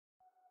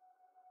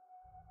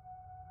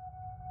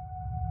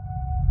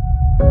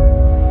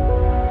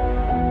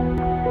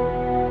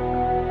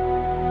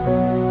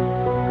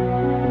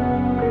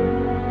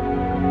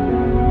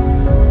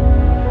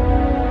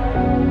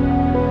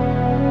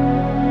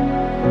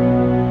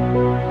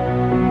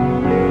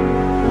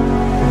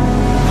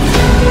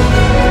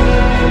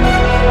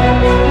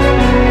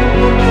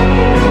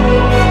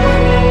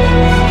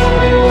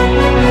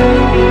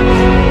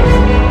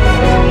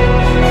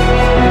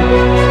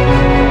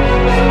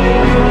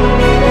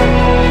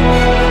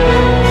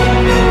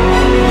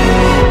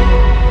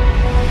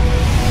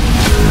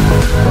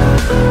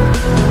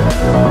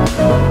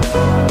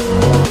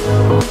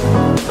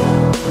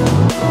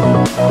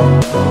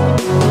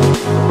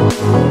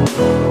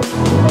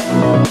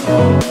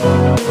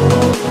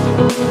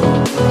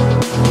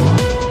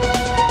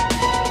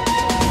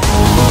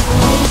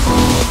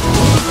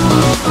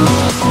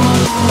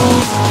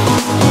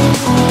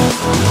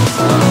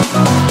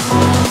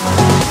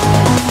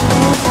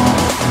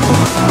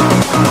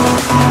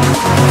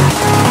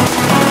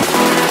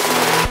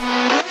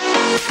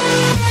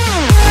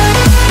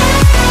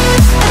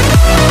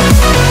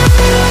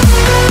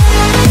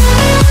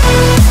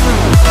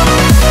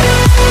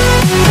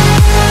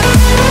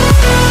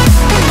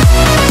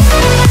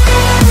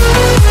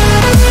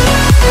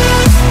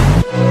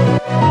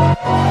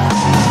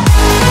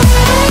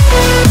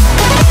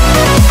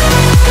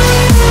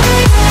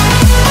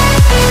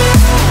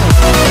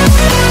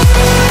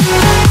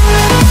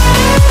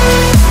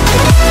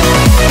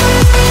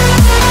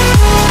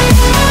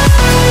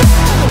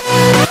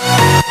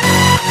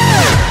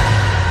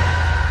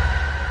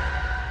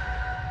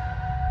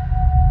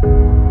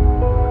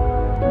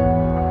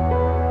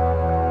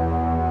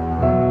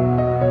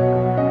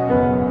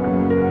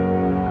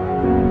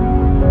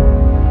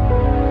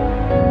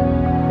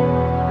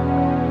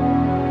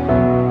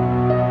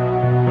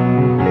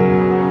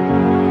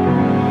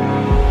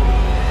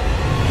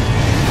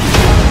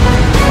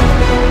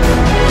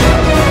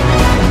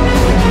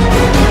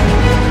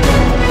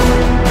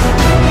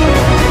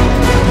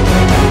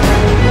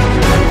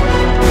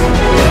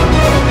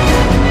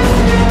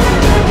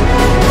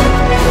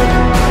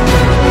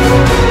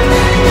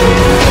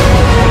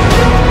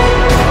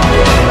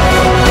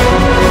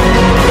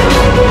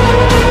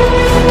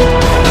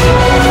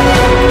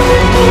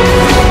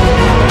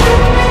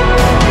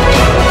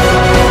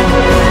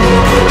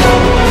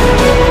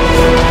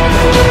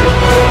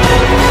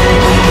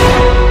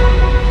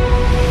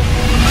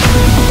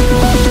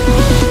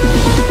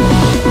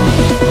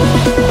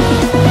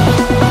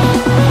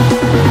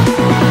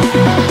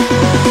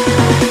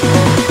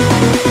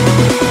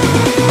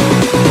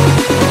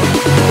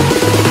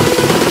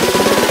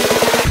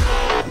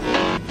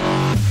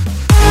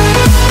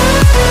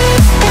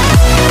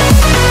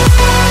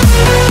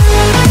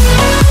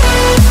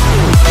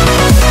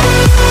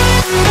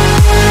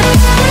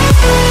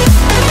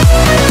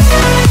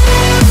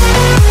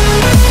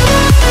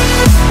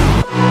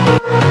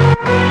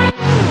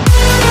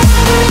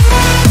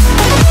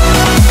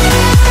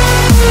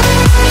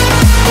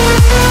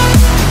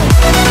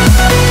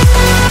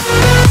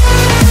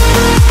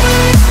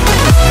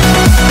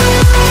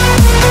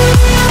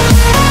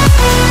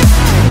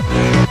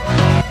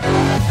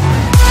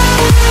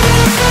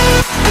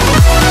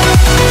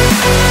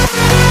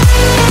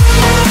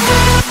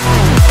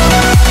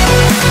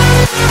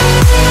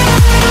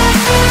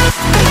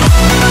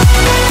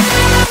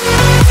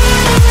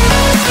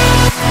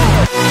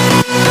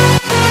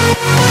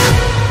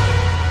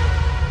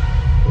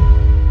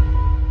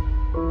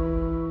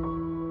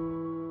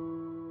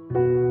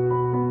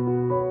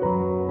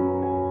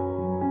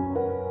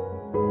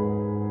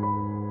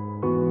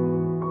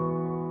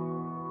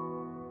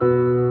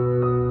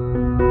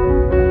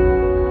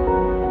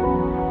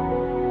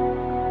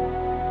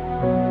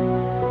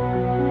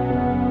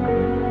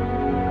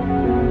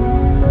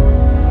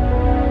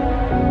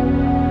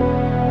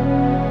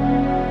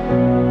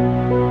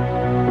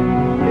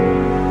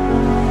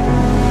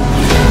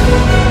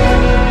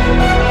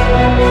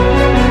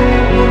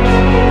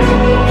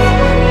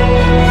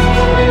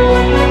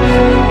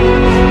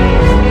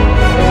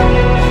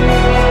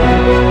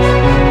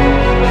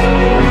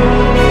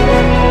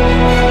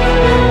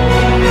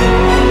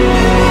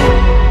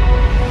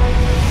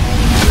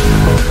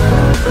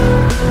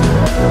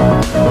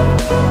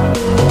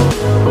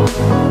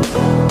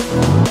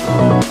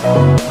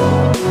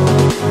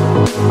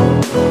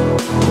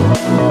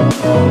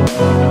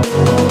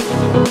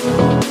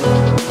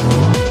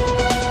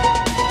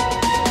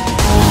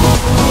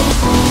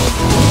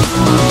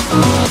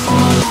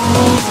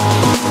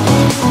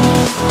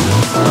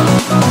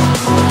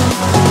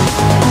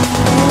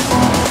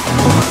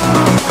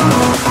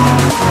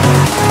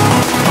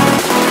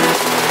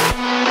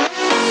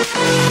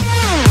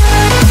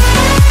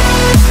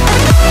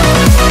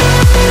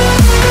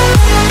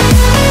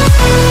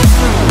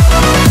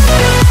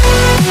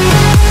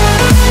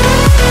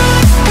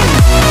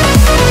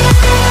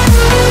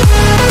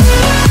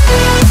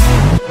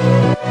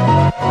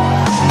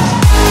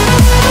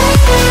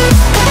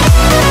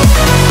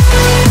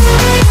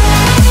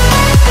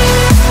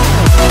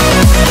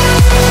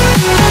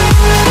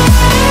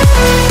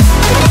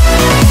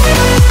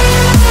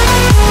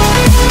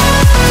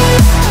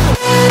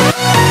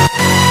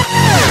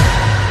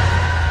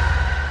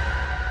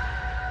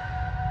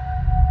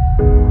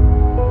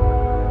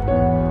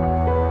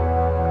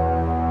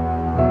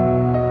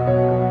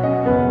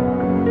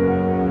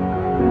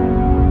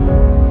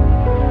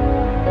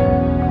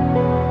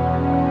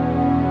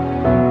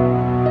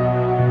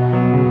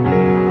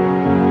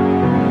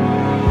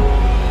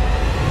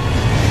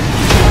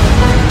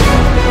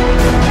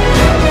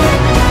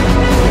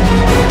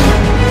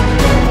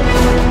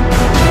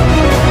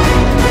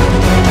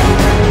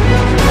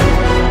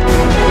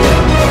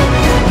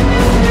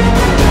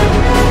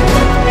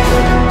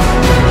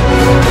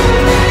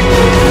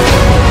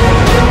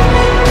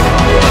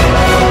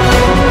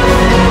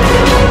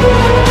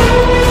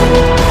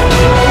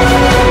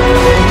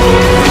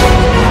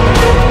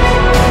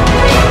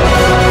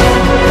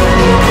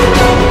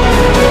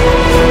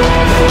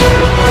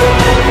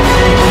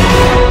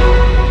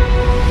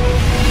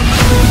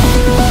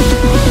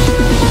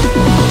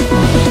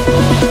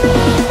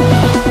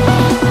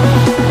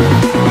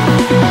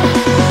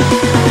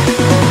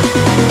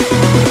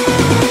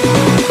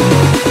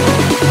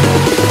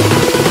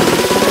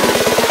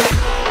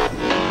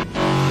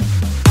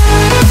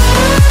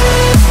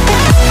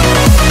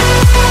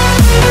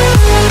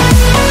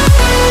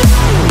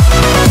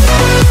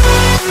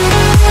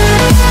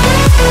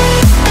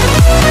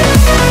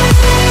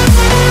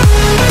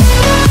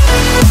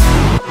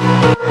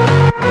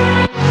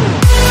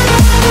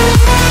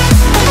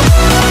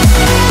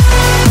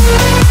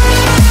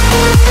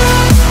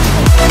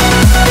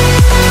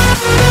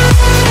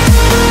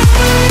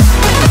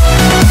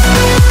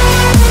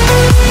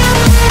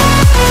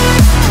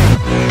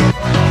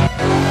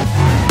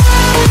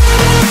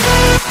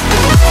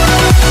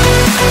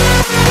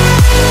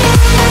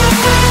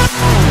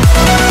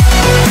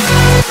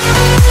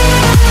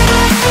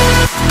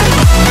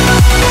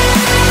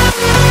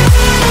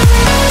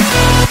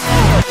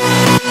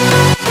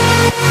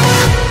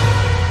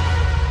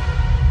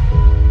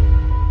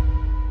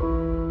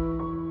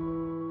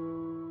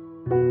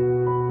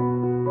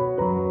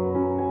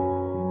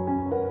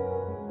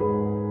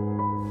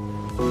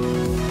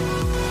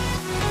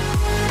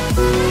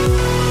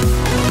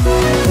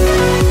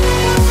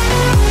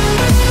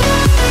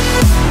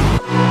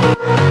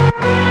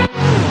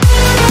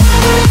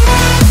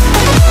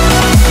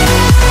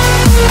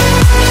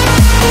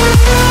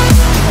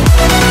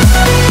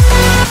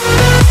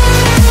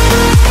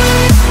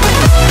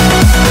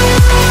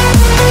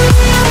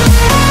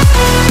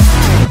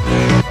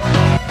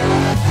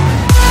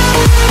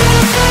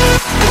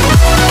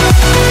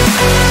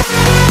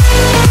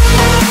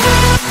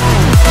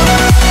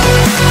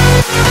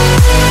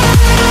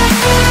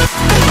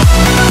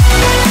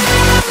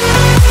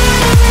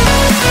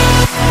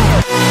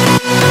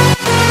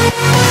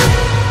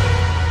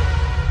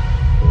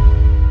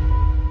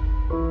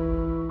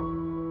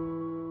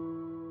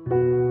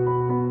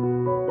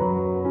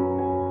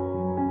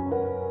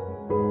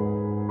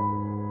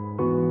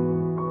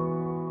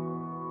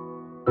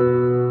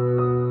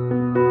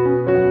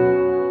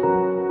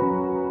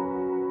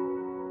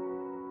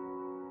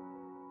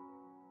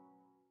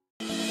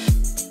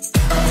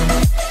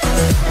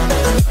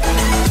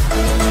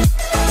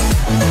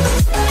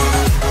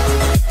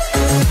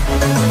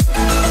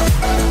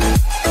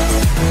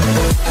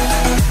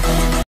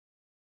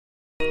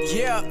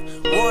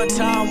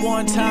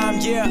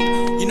Yeah,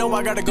 you know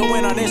I gotta go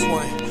in on this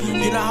one.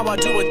 You know how I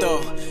do it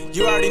though.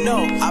 You already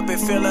know. I've been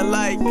feeling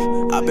like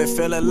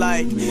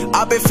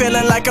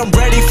I'm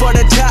ready for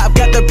the top.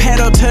 Got the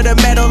pedal to the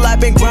metal. I've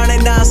been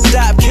grinding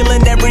non-stop, killing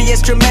every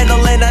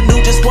instrumental, and I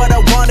knew just what I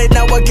wanted.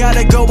 Now I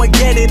gotta go and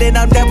get it, and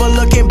I'm never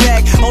looking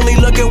back, only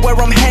looking where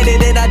I'm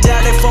headed. And I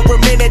doubted for a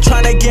minute,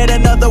 trying to get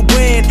another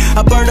win.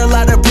 I burned a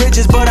lot of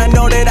bridges, but I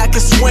know that I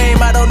can swim.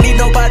 I don't need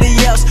nobody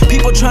else.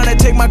 People trying to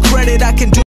take my credit, I can do